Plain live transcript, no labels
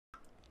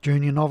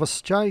Junior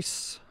Novice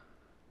Chase.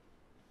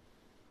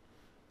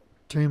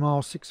 2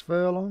 miles 6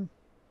 furlong.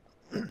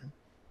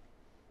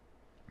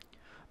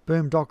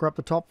 Boom Docker up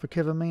the top for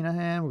Kevin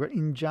Minahan. We've got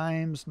In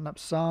James,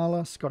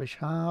 Napsala, Scottish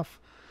Half,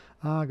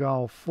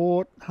 Argyle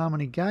Fort,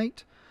 Harmony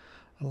Gate,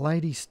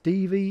 Lady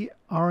Stevie,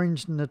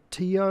 Orange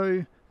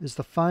Natio is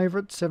the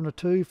favourite,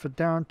 7-2 for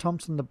Darren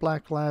Thompson, the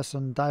Black Lass,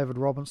 and David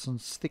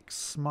Robinson's Thick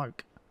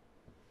Smoke.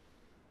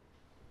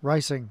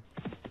 Racing.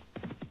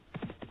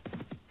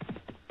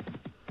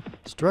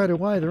 Straight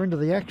away, they're into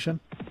the action.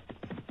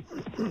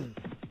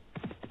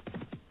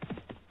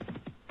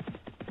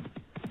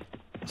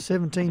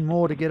 $17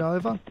 more to get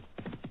over.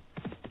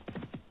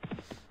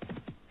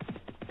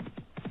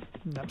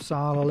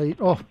 Napsala lead.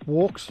 Oh,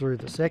 walks through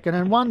the second,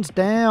 and one's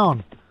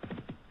down.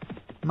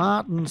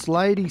 Martin's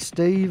Lady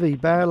Stevie.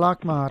 Bad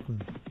luck,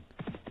 Martin.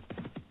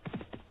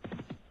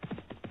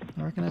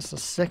 I reckon that's the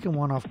second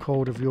one I've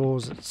called of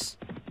yours. It's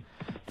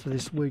for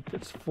this week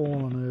that's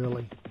fallen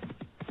early.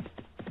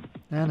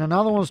 And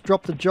another one's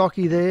dropped the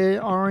jockey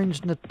there.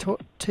 Orange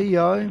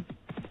Natio.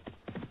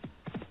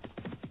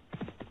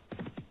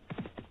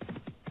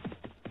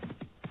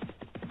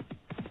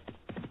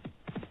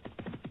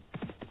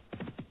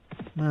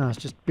 No, it's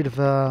just a bit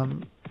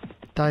of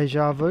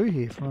deja vu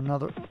here from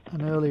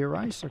an earlier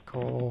race I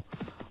call,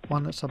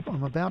 one that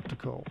I'm about to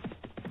call.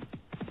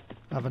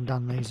 I haven't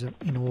done these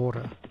in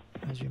order,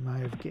 as you may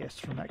have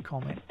guessed from that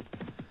comment.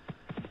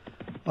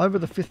 Over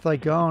the 5th they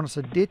go, and it's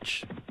a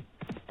ditch.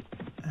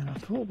 And I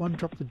thought one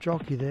dropped the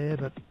jockey there,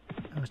 but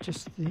it was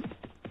just an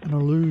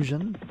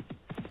illusion.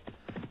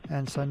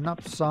 And so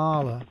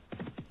Napsala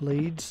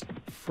leads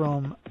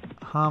from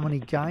Harmony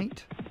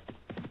Gate.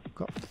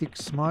 Got Thick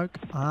Smoke,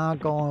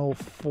 Argyle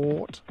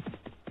Fort,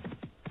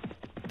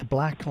 the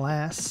Black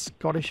Lass,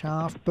 Scottish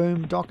Half,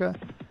 Boom Docker,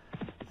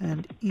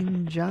 and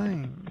In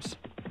James.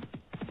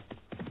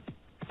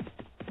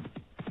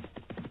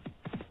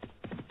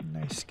 And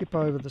they skip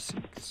over the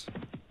 6.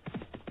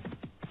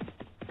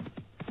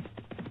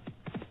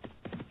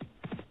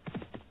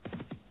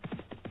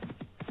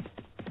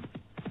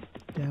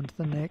 Down to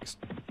the next.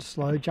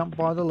 Slow jump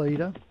by the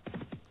leader.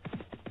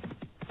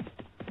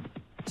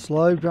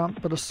 Slow jump,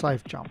 but a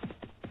safe jump.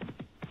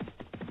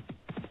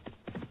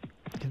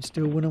 Can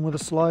still win them with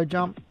a slow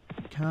jump.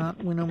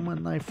 Can't win them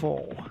when they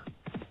fall.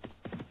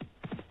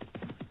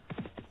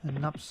 And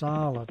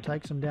Napsala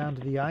takes them down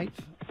to the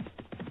 8th.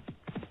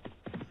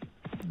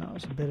 That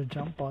was a better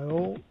jump by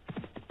all.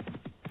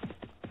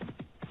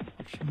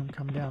 Watching them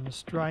come down the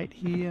straight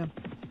here.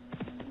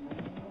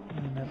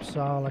 And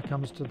Napsala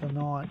comes to the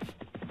 9th.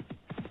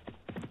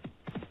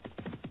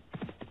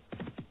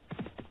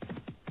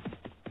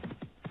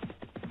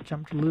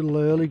 Jumped a little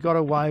early, got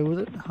away with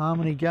it.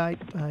 Harmony Gate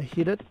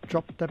hit it,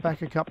 dropped that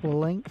back a couple of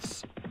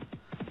lengths.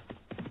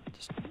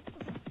 Just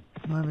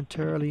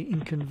momentarily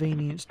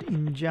inconvenienced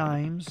In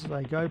James.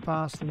 They go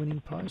past the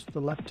winning post, the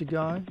lap to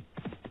go.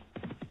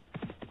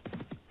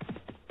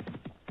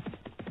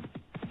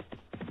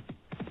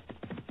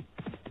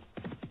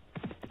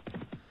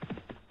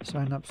 So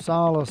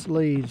Napsalis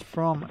leads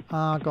from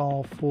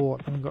Argyle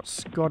Fort. And we've got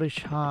Scottish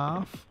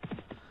Half.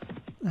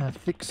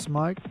 Thick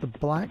Smoke, the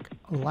Black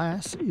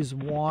Lass is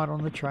wide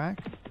on the track.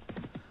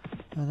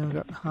 And then we've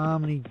got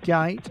Harmony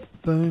Gate,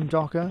 Boom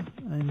Docker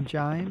and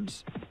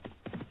James.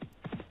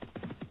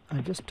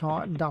 They just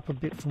tightened up a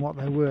bit from what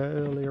they were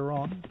earlier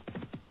on.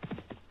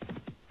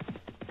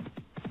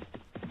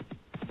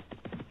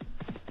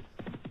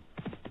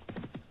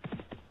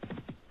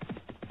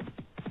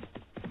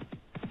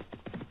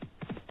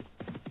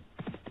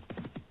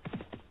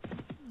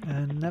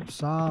 And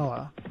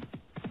Napsala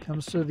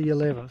comes to the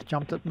 11th,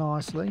 jumped it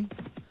nicely.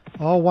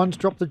 Oh, one's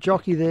dropped the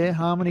jockey there,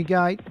 Harmony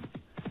Gate.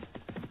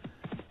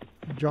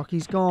 The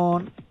jockey's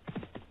gone.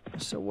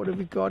 So what have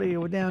we got here?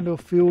 We're down to a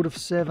field of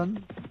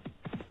 7.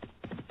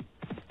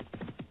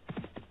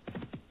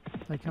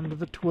 They come to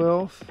the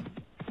 12th.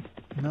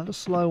 Another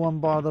slow one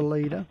by the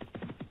leader.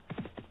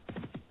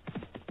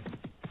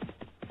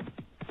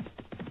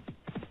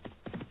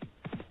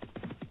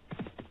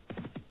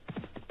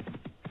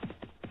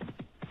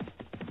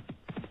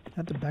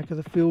 At the back of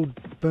the field,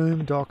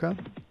 Boom Docker.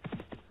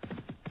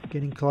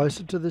 Getting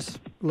closer to this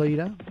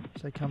leader.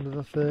 So they come to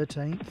the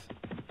 13th.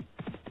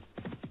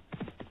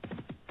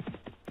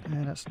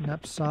 And it's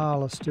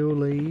Napsala still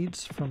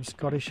leads from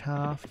Scottish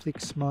Half,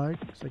 Thick Smoke.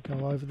 So they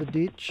go over the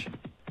ditch.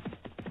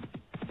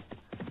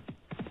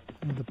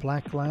 And the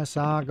Black Lass,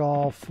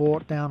 Argyle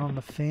Fort down on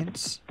the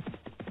fence.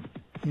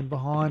 In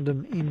behind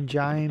them, In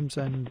James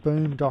and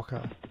Boom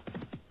Docker.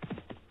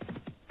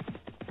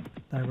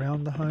 They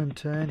round the home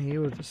turn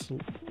here with this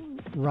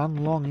run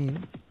long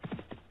in.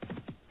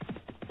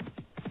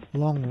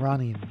 Long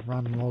run in,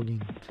 run log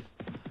in.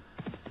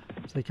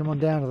 So they come on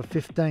down to the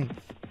 15th.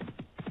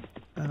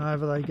 And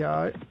over they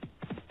go.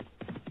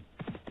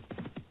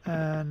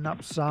 And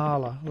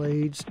Napsala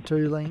leads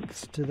 2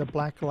 lengths to the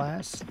Black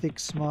Lass, Thick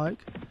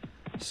Smoke,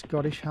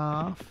 Scottish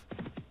Half,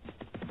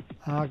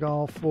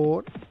 Argyle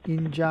Fort,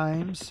 In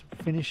James,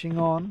 finishing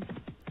on.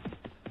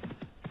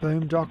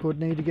 Boom Dock would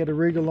need to get a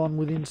wriggle on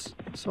within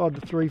inside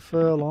the 3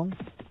 furlong.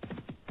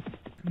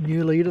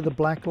 New leader, the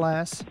Black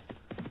Lass.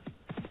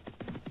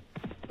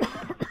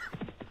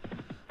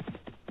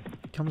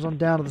 Comes on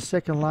down to the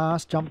second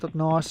last, jumped it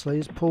nicely,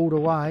 is pulled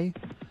away.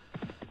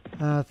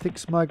 Thick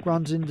Smoke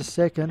runs into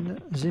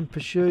second, is in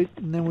pursuit,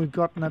 and then we've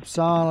got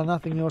Napsala,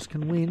 nothing else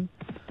can win.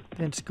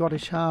 Then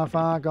Scottish Half,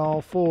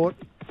 Argyle Fort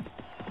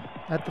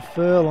at the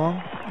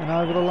furlong, and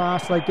over the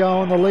last they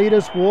go, and the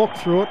leaders walk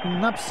through it,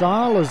 and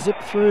Napsala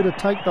zipped through to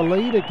take the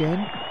lead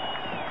again.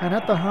 And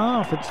at the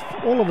half, it's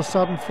all of a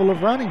sudden full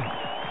of running.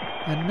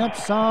 And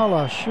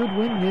Napsala should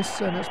win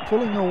this, and it's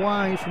pulling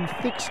away from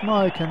Thick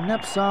Smoke, and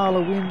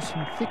Napsala wins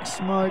from Thick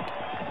Smoke.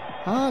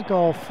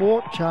 Argyle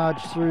Fort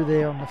charged through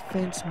there on the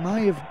fence,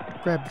 may have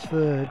grabbed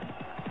third.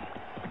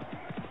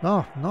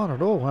 No, not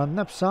at all.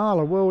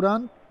 Napsala, well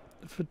done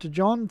to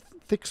John.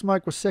 Thick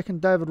Smoke was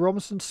second, David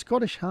Robinson.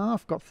 Scottish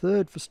Half got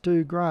third for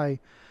Stu Gray.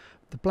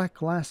 The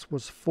Black Lass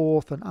was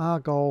fourth, and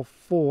Argyle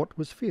Fort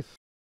was fifth.